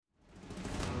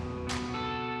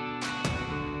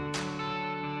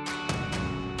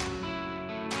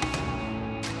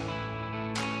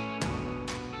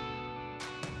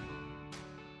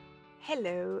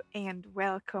Hello and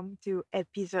welcome to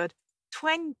episode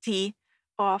 20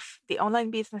 of the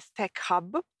Online Business Tech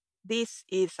Hub. This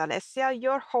is Alessia,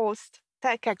 your host,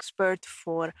 tech expert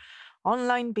for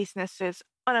online businesses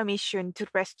on a mission to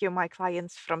rescue my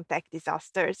clients from tech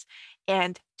disasters.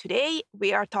 And today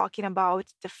we are talking about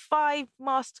the 5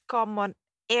 most common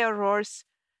errors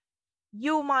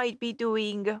you might be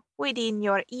doing within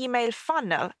your email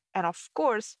funnel, and of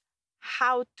course,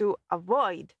 how to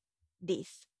avoid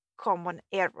these common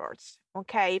errors.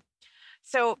 Okay,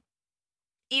 so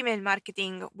email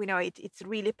marketing, we know it's a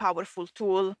really powerful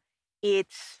tool.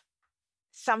 It's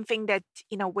something that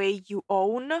in a way you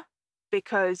own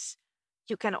because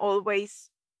you can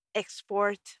always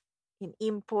export and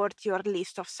import your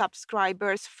list of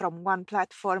subscribers from one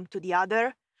platform to the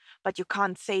other, but you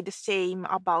can't say the same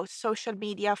about social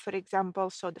media, for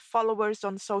example. So the followers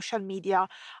on social media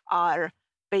are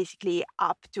basically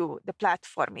up to the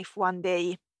platform. If one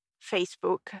day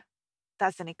Facebook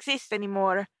doesn't exist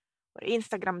anymore, or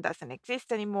Instagram doesn't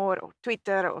exist anymore, or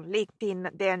Twitter or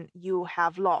LinkedIn, then you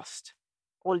have lost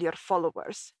all your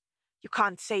followers. You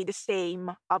can't say the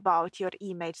same about your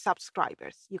email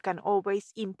subscribers. You can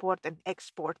always import and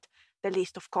export the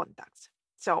list of contacts.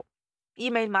 So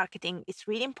email marketing is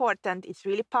really important. It's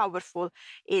really powerful.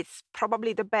 It's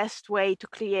probably the best way to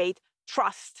create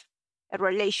trust, a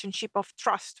relationship of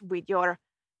trust with your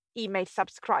email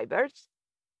subscribers.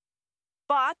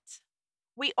 But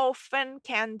we often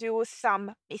can do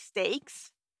some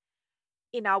mistakes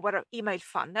in our email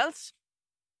funnels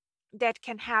that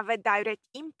can have a direct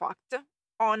impact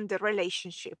on the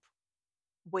relationship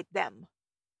with them.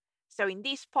 So in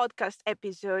this podcast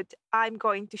episode, I'm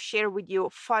going to share with you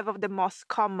 5 of the most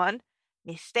common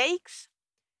mistakes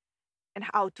and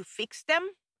how to fix them.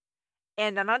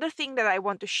 And another thing that I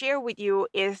want to share with you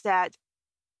is that,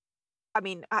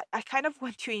 I kind of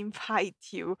want to invite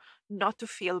you not to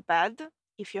feel bad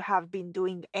if you have been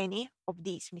doing any of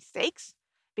these mistakes,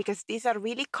 because these are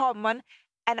really common.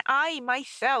 And I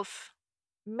myself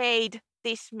made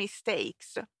these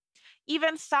mistakes.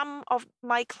 Even some of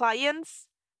my clients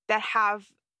that have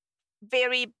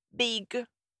very big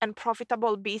and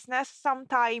profitable business,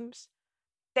 sometimes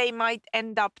they might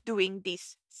end up doing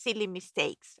these silly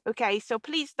mistakes. Okay, so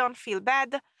please don't feel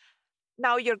bad.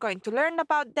 Now you're going to learn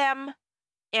about them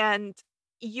and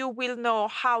you will know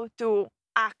how to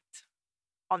act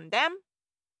on them,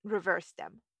 reverse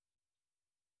them.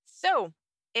 So,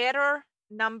 error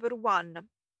number 1.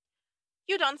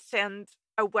 You don't send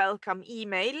a welcome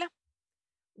email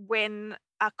when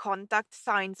a contact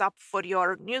signs up for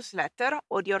your newsletter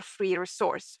or your free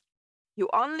resource. You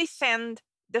only send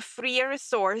the free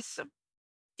resource,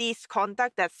 this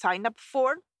contact that signed up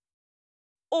for,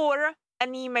 or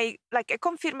an email, like a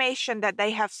confirmation that they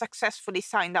have successfully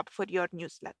signed up for your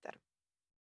newsletter.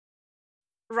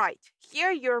 Right,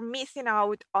 here you're missing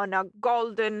out on a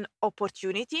golden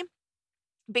opportunity,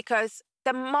 because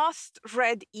the most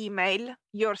read email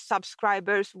your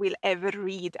subscribers will ever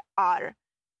read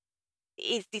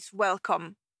is this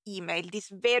welcome email, this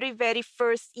very, very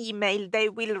first email they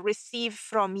will receive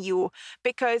from you,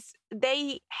 because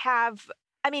they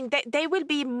will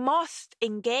be most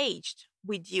engaged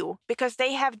with you because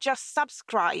they have just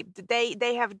subscribed.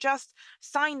 They have just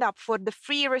signed up for the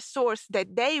free resource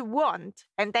that they want,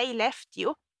 and they left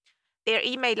you their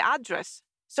email address.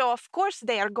 So of course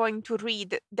they are going to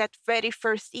read that very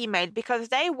first email because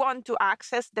they want to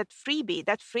access that freebie,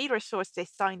 that free resource they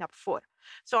sign up for.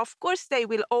 So of course they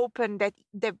will open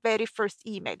the very first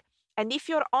email. And if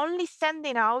you're only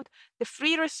sending out the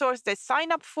free resource they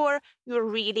sign up for, you're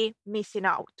really missing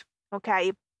out.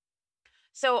 Okay.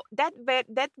 So that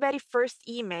very first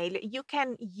email, you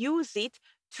can use it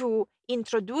to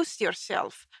introduce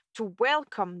yourself, to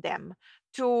welcome them,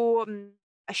 to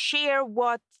share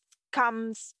what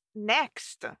comes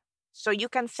next. So you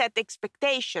can set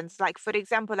expectations. Like, for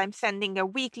example, I'm sending a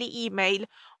weekly email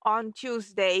on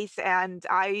Tuesdays and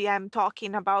I am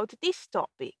talking about this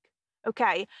topic.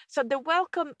 Okay, so the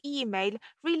welcome email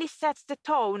really sets the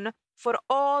tone for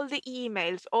all the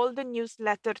emails, all the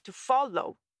newsletter to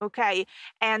follow. Okay,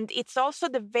 and it's also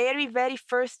the very, very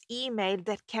first email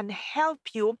that can help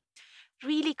you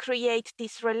really create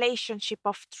this relationship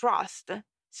of trust.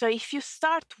 So if you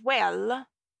start well,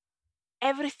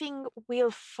 everything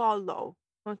will follow.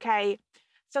 Okay,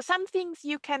 so some things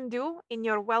you can do in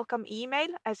your welcome email,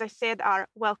 as I said, are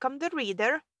welcome the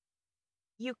reader.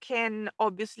 You can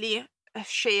obviously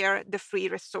share the free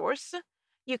resource.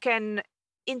 You can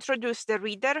introduce the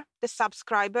reader, the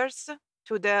subscribers,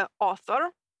 to the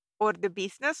author or the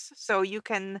business. So you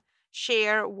can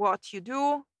share what you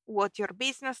do, what your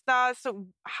business does,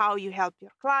 how you help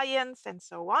your clients, and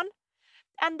so on.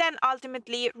 And then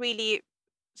ultimately really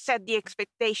set the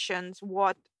expectations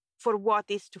for what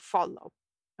is to follow.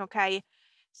 Okay,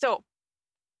 so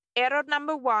error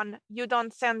number 1, you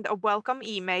don't send a welcome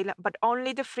email, but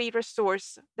only the free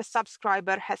resource the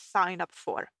subscriber has signed up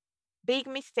for. Big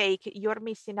mistake, you're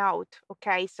missing out.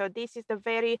 Okay, so this is the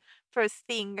very first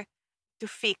thing to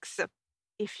fix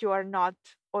if you are not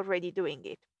already doing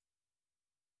it.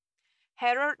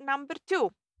 Error number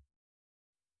 2,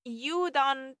 you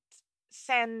don't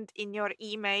send in your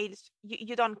emails,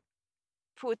 you don't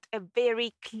put a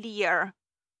very clear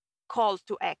call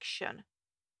to action.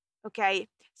 Okay,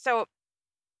 so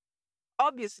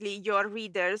obviously your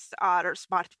readers are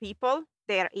smart people,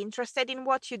 they're interested in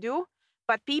what you do,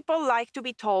 but people like to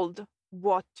be told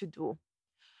what to do.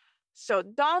 So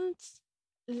don't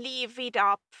leave it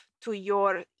up to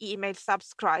your email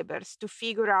subscribers to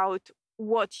figure out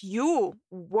what you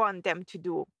want them to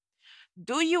do.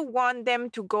 Do you want them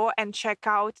to go and check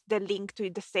out the link to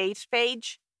the sales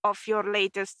page of your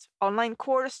latest online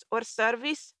course or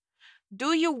service?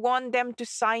 Do you want them to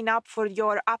sign up for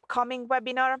your upcoming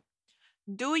webinar?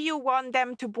 Do you want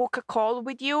them to book a call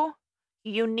with you?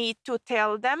 You need to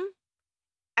tell them,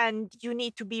 and you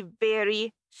need to be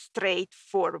very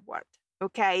straightforward,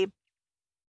 okay?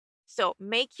 So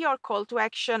make your call to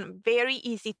action very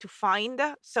easy to find.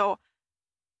 So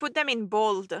put them in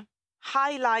bold,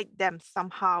 highlight them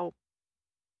somehow.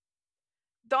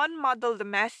 Don't muddle the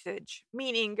message,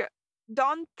 meaning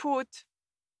don't put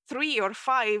 3 or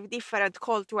 5 different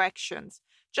call to actions.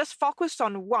 Just focus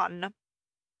on one.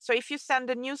 So if you send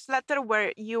a newsletter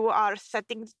where you are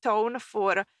setting the tone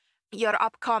for your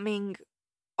upcoming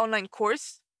online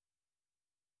course,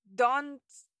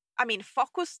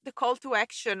 focus the call to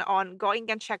action on going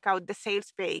and check out the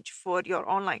sales page for your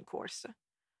online course,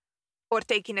 or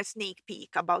taking a sneak peek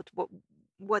about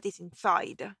what is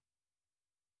inside.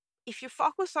 If you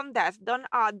focus on that, don't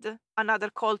add another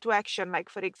call to action, like,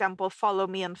 for example, follow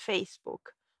me on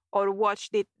Facebook or watch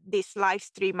this live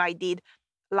stream I did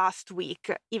last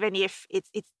week, even if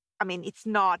it's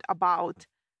not about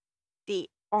the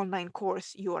online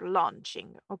course you're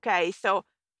launching. Okay, so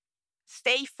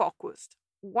stay focused.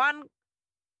 One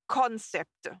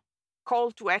concept,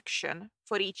 call to action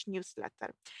for each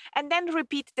newsletter, and then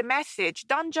repeat the message.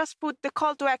 Don't just put the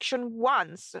call to action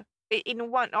once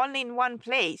only in one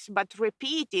place, but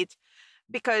repeat it,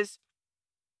 because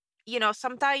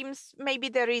sometimes maybe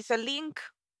there is a link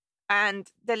and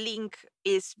the link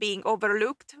is being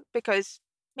overlooked because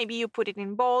maybe you put it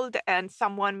in bold and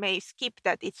someone may skip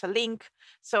that it's a link.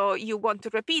 So you want to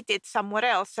repeat it somewhere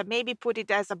else and maybe put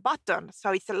it as a button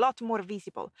so it's a lot more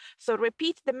visible. So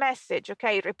repeat the message,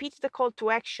 okay? Repeat the call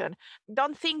to action.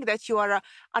 Don't think that you are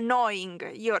annoying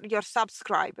your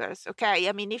subscribers,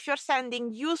 okay? If you're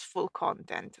sending useful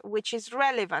content, which is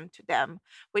relevant to them,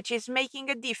 which is making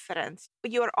a difference,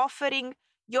 you're offering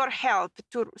your help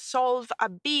to solve a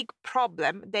big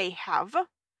problem they have,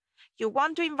 you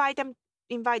want to invite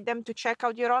them to check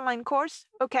out your online course,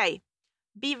 okay,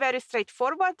 be very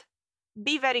straightforward,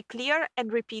 be very clear,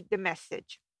 and repeat the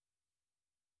message.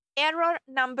 Error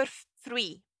number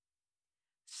 3,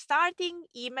 starting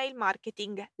email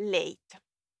marketing late.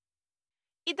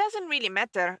 It doesn't really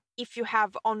matter if you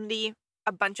have only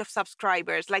a bunch of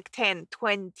subscribers, like 10,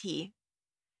 20.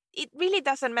 It really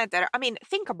doesn't matter.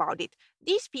 Think about it.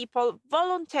 These people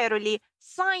voluntarily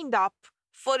signed up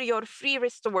for your free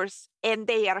resource and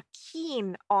they are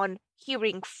keen on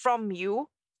hearing from you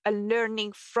and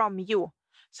learning from you.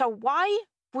 So why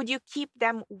would you keep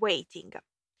them waiting?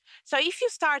 So if you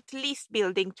start list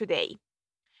building today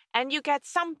and you get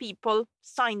some people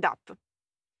signed up,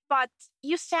 but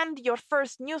you send your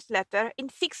first newsletter in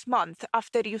 6 months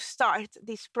after you start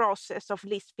this process of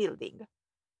list building,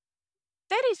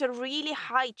 there is a really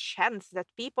high chance that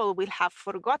people will have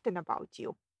forgotten about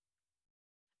you.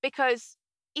 Because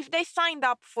if they signed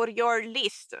up for your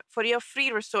list, for your free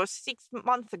resource 6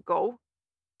 months ago,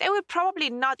 they will probably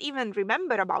not even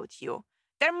remember about you.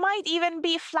 They might even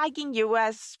be flagging you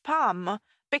as spam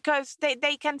because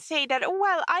they can say that, oh,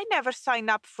 well, I never signed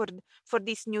up for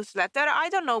this newsletter. I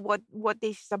don't know what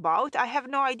this is about. I have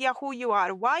no idea who you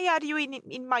are. Why are you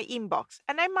in my inbox?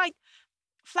 And I might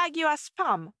flag you as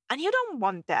spam, and you don't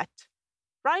want that,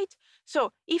 right?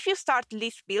 So if you start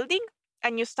list building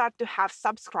and you start to have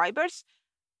subscribers,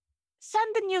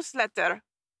 send a newsletter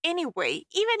anyway,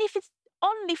 even if it's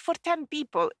only for 10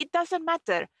 people, it doesn't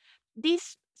matter.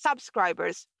 These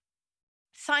subscribers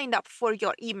signed up for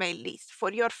your email list,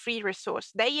 for your free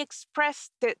resource. They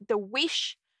expressed the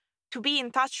wish to be in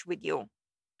touch with you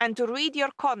and to read your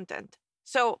content.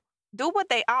 So do what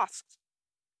they asked,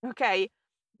 okay?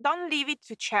 Don't leave it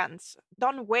to chance.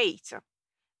 Don't wait.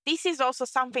 this is also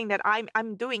something that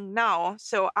I'm doing now.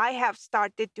 So I have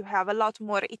started to have a lot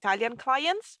more Italian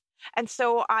clients. And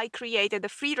so I created a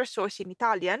free resource in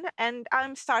Italian, and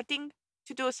I'm starting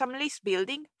to do some list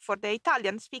building for the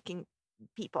Italian speaking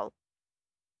people.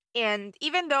 And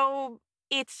even though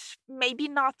it's maybe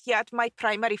not yet my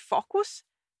primary focus,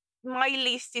 my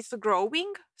list is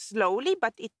growing slowly,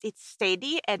 but it's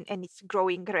steady and it's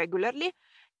growing regularly.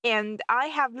 And I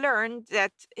have learned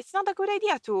that it's not a good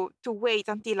idea to wait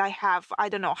until I have, I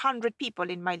don't know, 100 people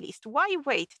in my list. Why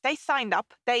wait? They signed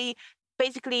up. They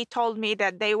basically told me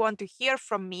that they want to hear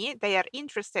from me. They are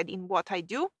interested in what I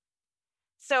do.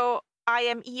 So I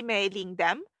am emailing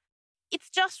them. It's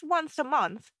just once a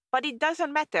month, but it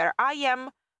doesn't matter. I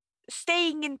am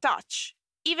staying in touch.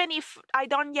 Even if I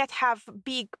don't yet have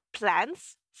big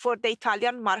plans for the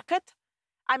Italian market,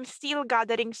 I'm still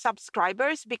gathering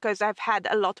subscribers because I've had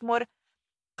a lot more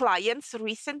clients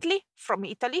recently from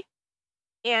Italy.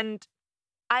 And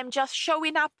I'm just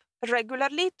showing up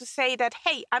regularly to say that,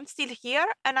 hey, I'm still here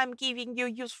and I'm giving you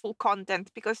useful content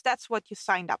because that's what you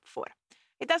signed up for.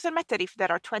 It doesn't matter if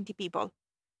there are 20 people.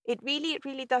 It really,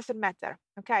 really doesn't matter.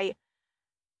 Okay.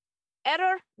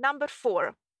 Error number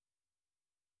 4.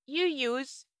 You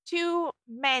use too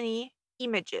many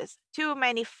images, too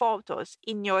many photos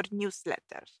in your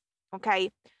newsletters.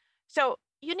 Okay. So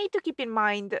you need to keep in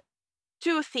mind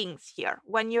 2 things here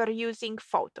when you're using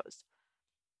photos.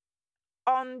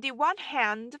 On the one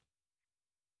hand,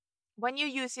 when you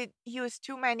use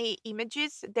too many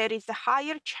images, there is a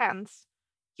higher chance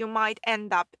you might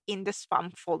end up in the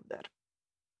spam folder.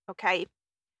 Okay.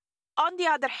 On the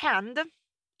other hand,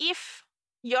 if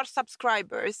your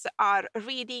subscribers are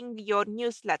reading your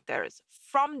newsletters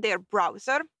from their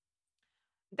browser,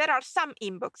 there are some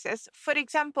inboxes, for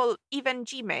example, even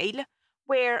Gmail,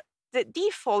 where the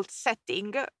default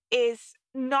setting is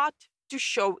not to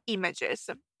show images.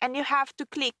 And you have to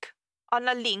click on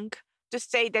a link to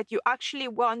say that you actually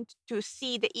want to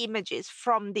see the images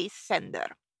from this sender.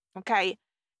 Okay.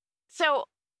 So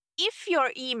if your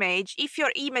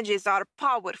images are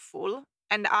powerful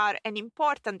and are an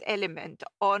important element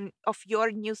of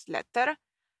your newsletter,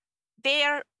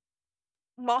 there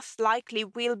most likely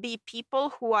will be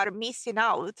people who are missing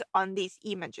out on these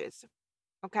images.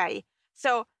 Okay,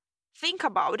 so think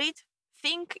about it.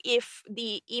 Think if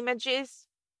the images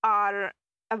are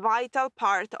a vital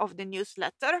part of the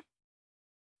newsletter.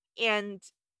 And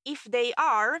if they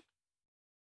are,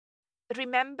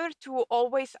 remember to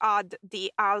always add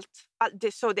the alt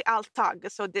tag,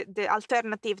 so the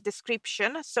alternative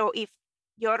description. So if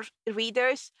your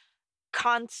readers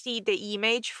can't see the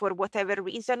image for whatever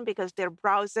reason because their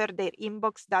browser, their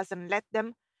inbox doesn't let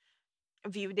them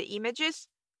view the images,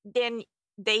 then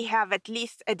they have at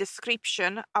least a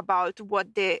description about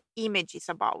what the image is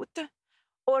about.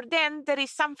 Or then there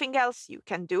is something else you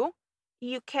can do.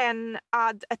 You can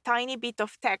add a tiny bit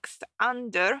of text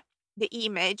under the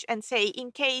image and say,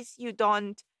 in case you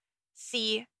don't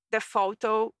see the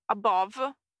photo above,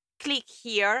 click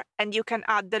here and you can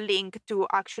add the link to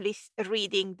actually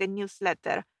reading the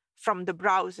newsletter from the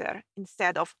browser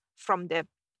instead of from the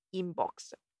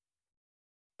inbox.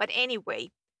 But anyway,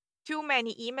 too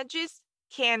many images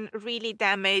can really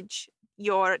damage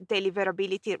your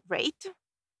deliverability rate.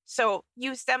 So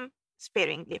use them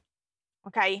sparingly.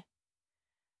 Okay.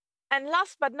 And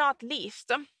last but not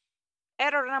least,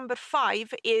 error number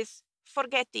 5 is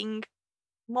forgetting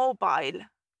mobile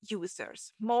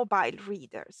users, mobile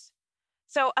readers.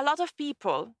 So a lot of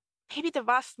people, maybe the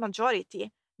vast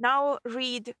majority, now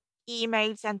read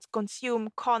emails and consume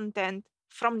content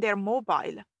from their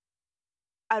mobile.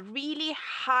 A really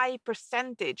high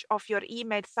percentage of your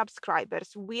email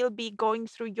subscribers will be going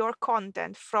through your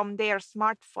content from their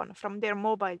smartphone, from their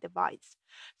mobile device.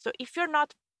 So if you're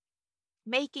not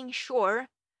making sure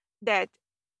that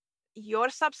your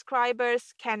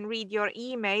subscribers can read your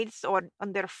emails or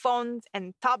on their phones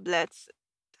and tablets,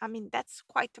 I mean, that's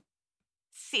quite a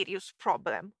serious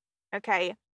problem.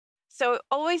 Okay. So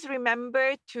always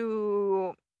remember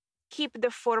to keep the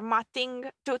formatting,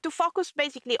 to focus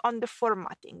basically on the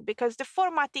formatting, because the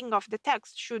formatting of the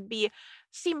text should be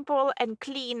simple and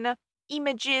clean,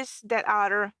 images that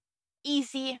are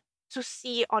easy to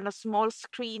see on a small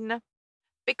screen,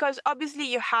 because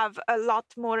obviously you have a lot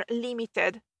more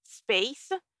limited space.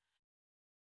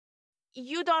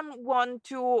 You don't want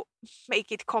to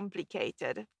make it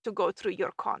complicated to go through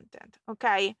your content,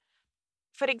 okay?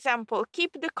 For example,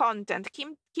 keep the content,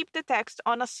 keep the text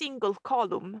on a single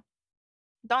column.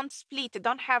 Don't split,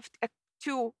 don't have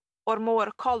 2 or more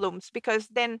columns, because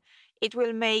then it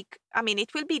will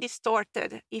be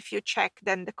distorted if you check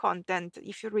then the content,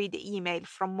 if you read the email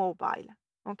from mobile,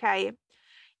 okay?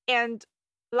 And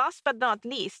last but not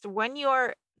least, when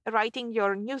you're writing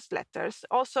your newsletters,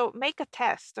 also make a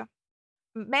test.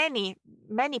 Many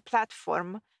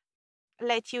platforms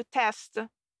let you test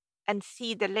and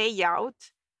see the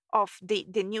layout of the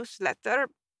newsletter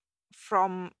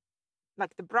from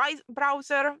like the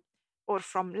browser or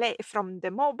from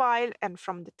the mobile and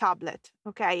from the tablet.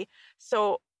 Okay,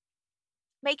 so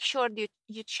make sure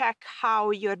you check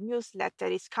how your newsletter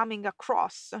is coming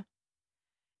across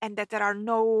and that there are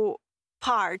no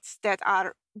parts that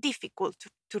are difficult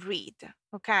to read.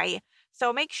 Okay,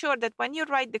 so make sure that when you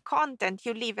write the content,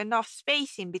 you leave enough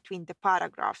space in between the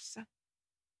paragraphs,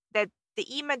 that the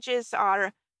images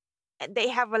they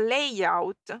have a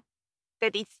layout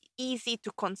that it's easy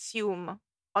to consume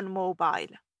on mobile.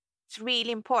 It's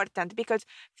really important, because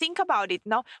think about it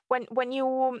now, when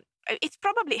you, it's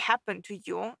probably happened to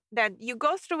you that you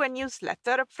go through a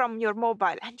newsletter from your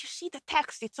mobile and you see the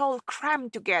text, it's all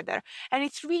crammed together and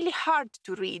it's really hard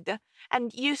to read.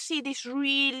 And you see this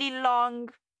really long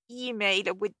email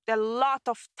with a lot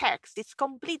of text. It's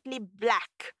completely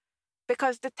black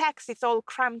because the text is all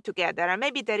crammed together, and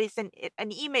maybe there is an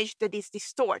image that is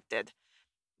distorted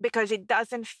because it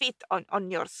doesn't fit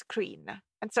on your screen.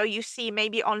 And so you see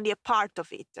maybe only a part of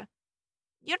it.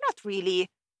 You're not really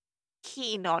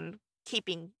keen on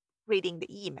keeping reading the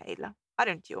email,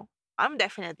 aren't you? I'm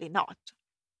definitely not.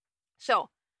 So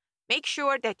make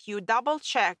sure that you double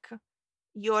check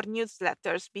your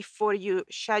newsletters before you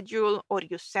schedule or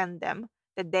you send them,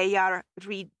 that they are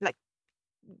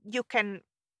you can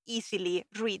easily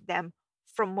read them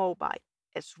from mobile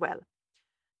as well.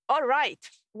 All right,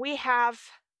 we have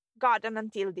gotten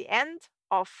until the end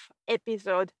of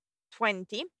episode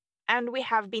 20, and we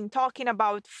have been talking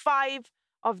about 5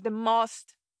 of the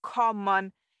most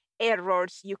common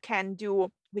errors you can do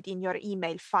within your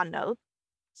email funnel.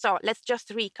 So let's just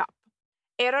recap.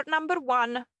 Error number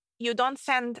 1, you don't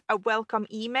send a welcome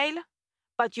email,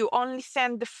 but you only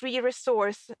send the free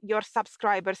resource your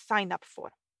subscribers sign up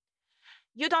for.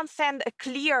 You don't send a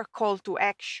clear call to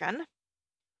action.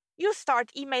 You start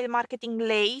email marketing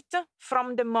late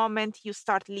from the moment you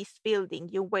start list building.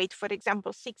 You wait, for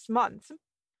example, 6 months.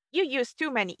 You use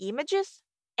too many images.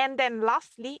 And then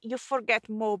lastly, you forget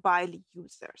mobile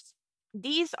users.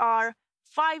 These are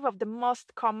 5 of the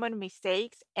most common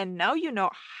mistakes, and now you know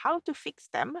how to fix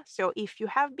them. So if you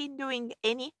have been doing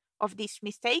any of these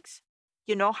mistakes,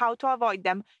 you know how to avoid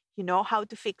them, you know how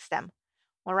to fix them.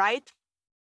 All right?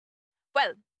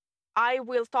 Well, I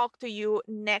will talk to you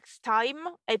next time,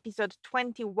 episode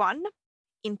 21,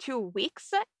 in 2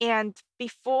 weeks. And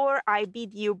before I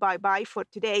bid you bye-bye for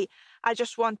today, I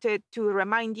just wanted to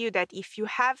remind you that if you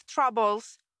have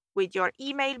troubles with your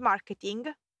email marketing,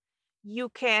 you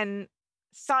can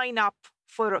sign up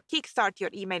for Kickstart Your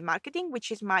Email Marketing, which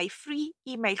is my free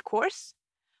email course,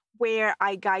 where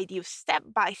I guide you step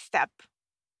by step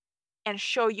and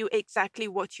show you exactly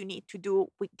what you need to do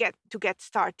to get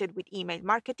started with email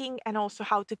marketing, and also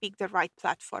how to pick the right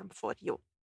platform for you.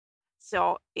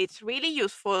 So it's really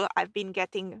useful. I've been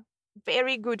getting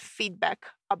very good feedback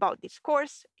about this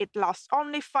course. It lasts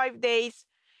only 5 days.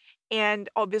 And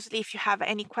obviously, if you have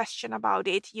any question about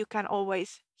it, you can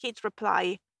always hit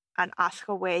reply and ask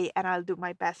away, and I'll do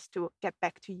my best to get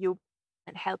back to you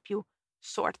and help you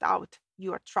sort out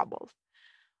your troubles.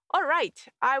 All right,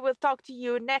 I will talk to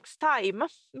you next time.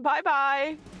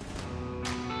 Bye-bye.